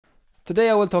Today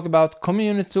I will talk about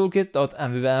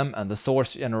CommunityToolkit.Mvvm and the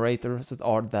source generators that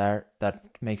are there that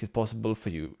makes it possible for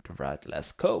you to write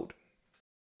less code.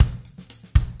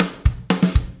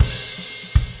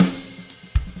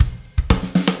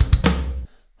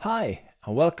 Hi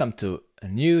and welcome to a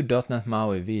new .NET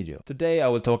MAUI video. Today I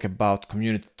will talk about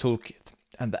CommunityToolkit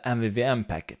and the MVVM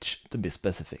package, to be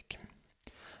specific.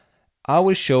 I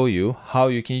will show you how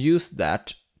you can use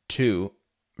that to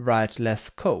write less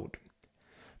code,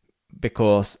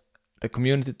 because the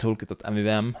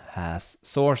CommunityToolkit.Mvvm has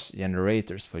source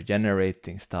generators for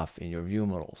generating stuff in your view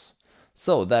models.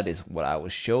 So that is what I will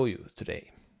show you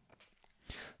today.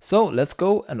 So let's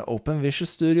go and open Visual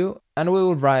Studio and we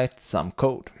will write some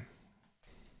code.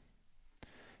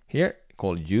 Here,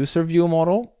 called user view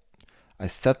model, I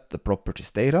set the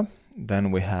properties data.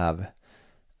 Then we have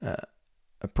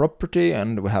a property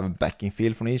and we have a backing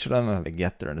field for each of them. We have a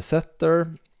getter and a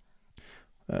setter.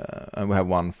 And we have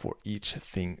one for each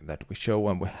thing that we show,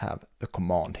 and we have the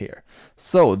command here.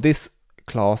 So this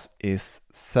class is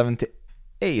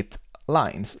 78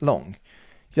 lines long,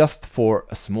 just for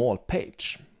a small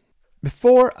page.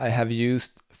 Before I have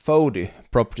used FODI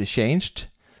property changed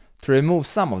to remove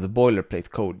some of the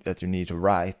boilerplate code that you need to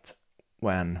write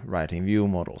when writing view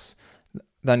models.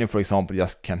 Then you, for example,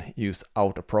 just can use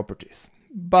outer properties.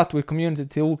 But with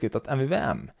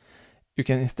CommunityToolkit.Mvvm, you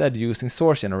can instead using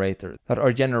source generators that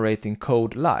are generating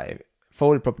code live.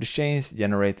 FODI property change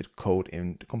generated code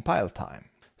in compile time.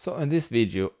 So in this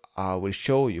video, I will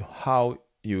show you how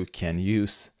you can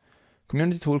use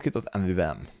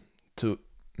CommunityToolkit.Mvvm to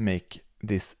make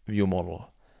this view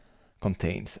model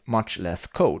contains much less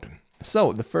code.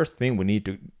 So the first thing we need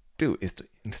to do is to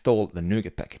install the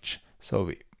NuGet package. So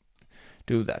we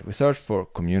do that. We search for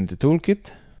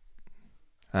CommunityToolkit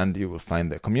and you will find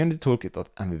the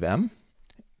CommunityToolkit.Mvvm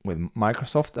with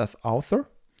Microsoft as author.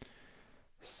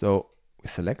 So we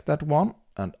select that one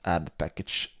and add the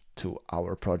package to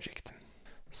our project.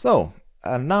 So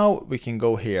now we can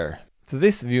go here to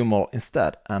this view model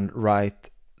instead and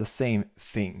write the same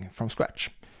thing from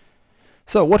scratch.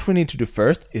 So what we need to do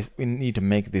first is we need to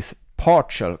make this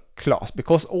partial class,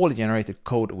 because all the generated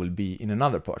code will be in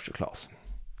another partial class.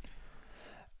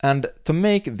 And to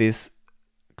make this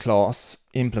class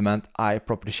implement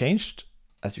iPropertyChanged,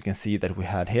 as you can see that we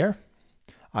had here,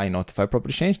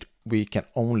 iNotifyPropertyChanged, we can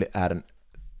only add a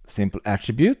simple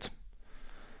attribute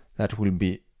that will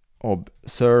be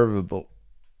observable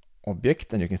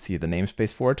object, and you can see the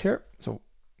namespace for it here. So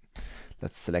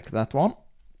let's select that one.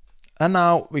 And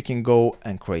now we can go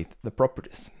and create the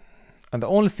properties. And the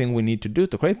only thing we need to do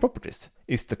to create properties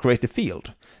is to create a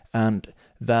field, and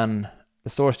then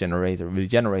the source generator will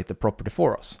generate the property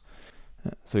for us.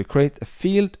 So we create a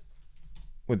field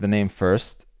with the name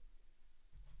first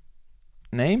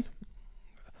name,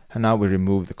 and now we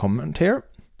remove the comment here,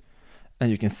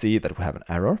 and you can see that we have an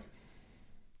error.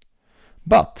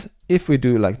 But if we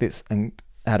do like this and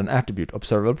add an attribute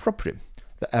observable property,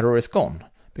 the error is gone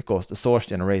because the source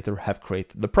generator have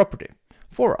created the property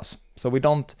for us, so we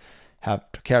don't have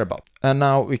to care about. And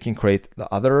now we can create the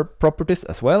other properties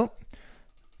as well.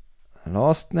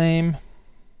 Last name,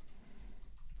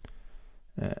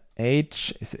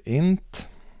 age is int,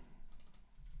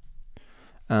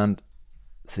 and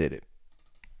city.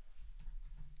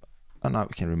 And now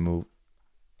we can remove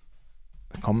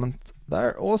the comment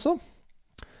there also,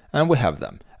 and we have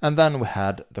them. And then we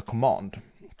had the command,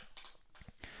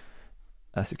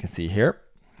 as you can see here,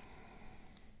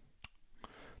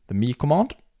 the me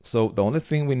command. So the only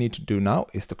thing we need to do now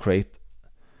is to create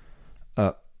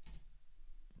a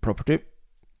property,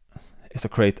 is to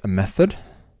create a method.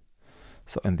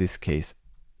 So in this case,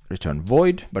 return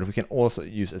void, but we can also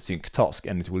use async task,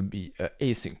 and it will be an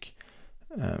async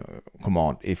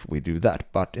command if we do that.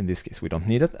 But in this case, we don't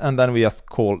need it. And then we just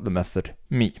call the method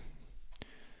me,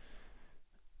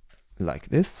 like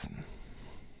this.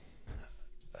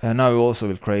 And now we also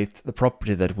will create the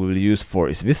property that we will use for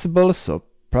is visible. So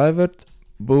private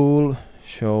bool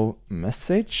show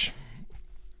message,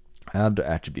 add the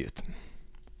attribute,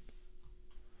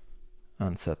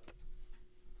 and set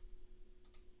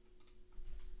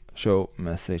show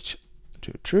message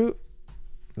to true,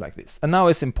 like this. And now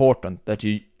it's important that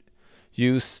you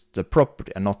use the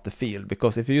property and not the field,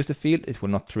 because if you use the field, it will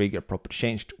not trigger property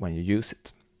changed when you use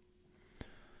it.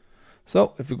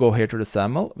 So if we go here to the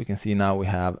SAML, we can see now we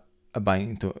have a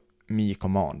binding to me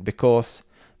command, because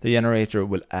the generator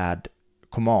will add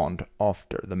command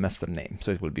after the method name,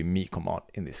 so it will be me command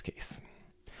in this case.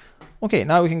 Okay,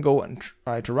 now we can go and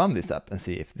try to run this app and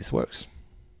see if this works.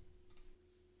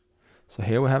 So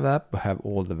here we have that, we have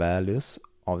all the values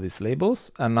of these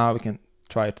labels, and now we can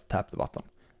try to tap the button.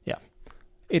 Yeah,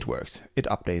 it works. It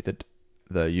updated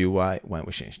the UI when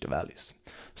we changed the values.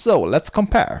 So let's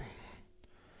compare.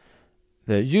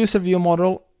 The user view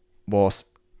model was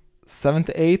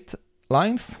 78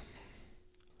 lines,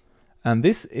 and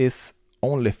this is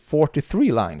only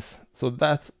 43 lines. So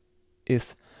that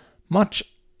is much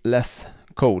less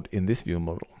code in this view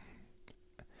model.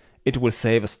 It will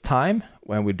save us time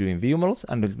when we're doing view models,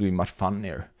 and it will be much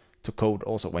funnier to code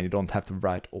also when you don't have to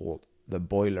write all the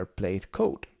boilerplate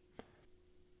code.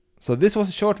 So this was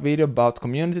a short video about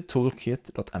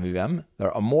CommunityToolkit.Mvvm.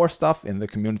 There are more stuff in the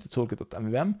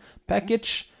CommunityToolkit.Mvvm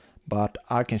package, but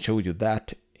I can show you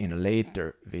that in a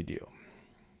later video.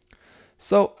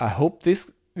 So I hope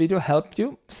this video helped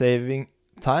you saving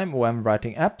time when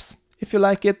writing apps. If you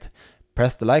like it,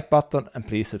 press the like button and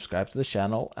please subscribe to the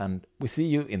channel, and we see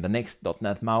you in the next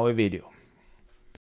 .NET MAUI video.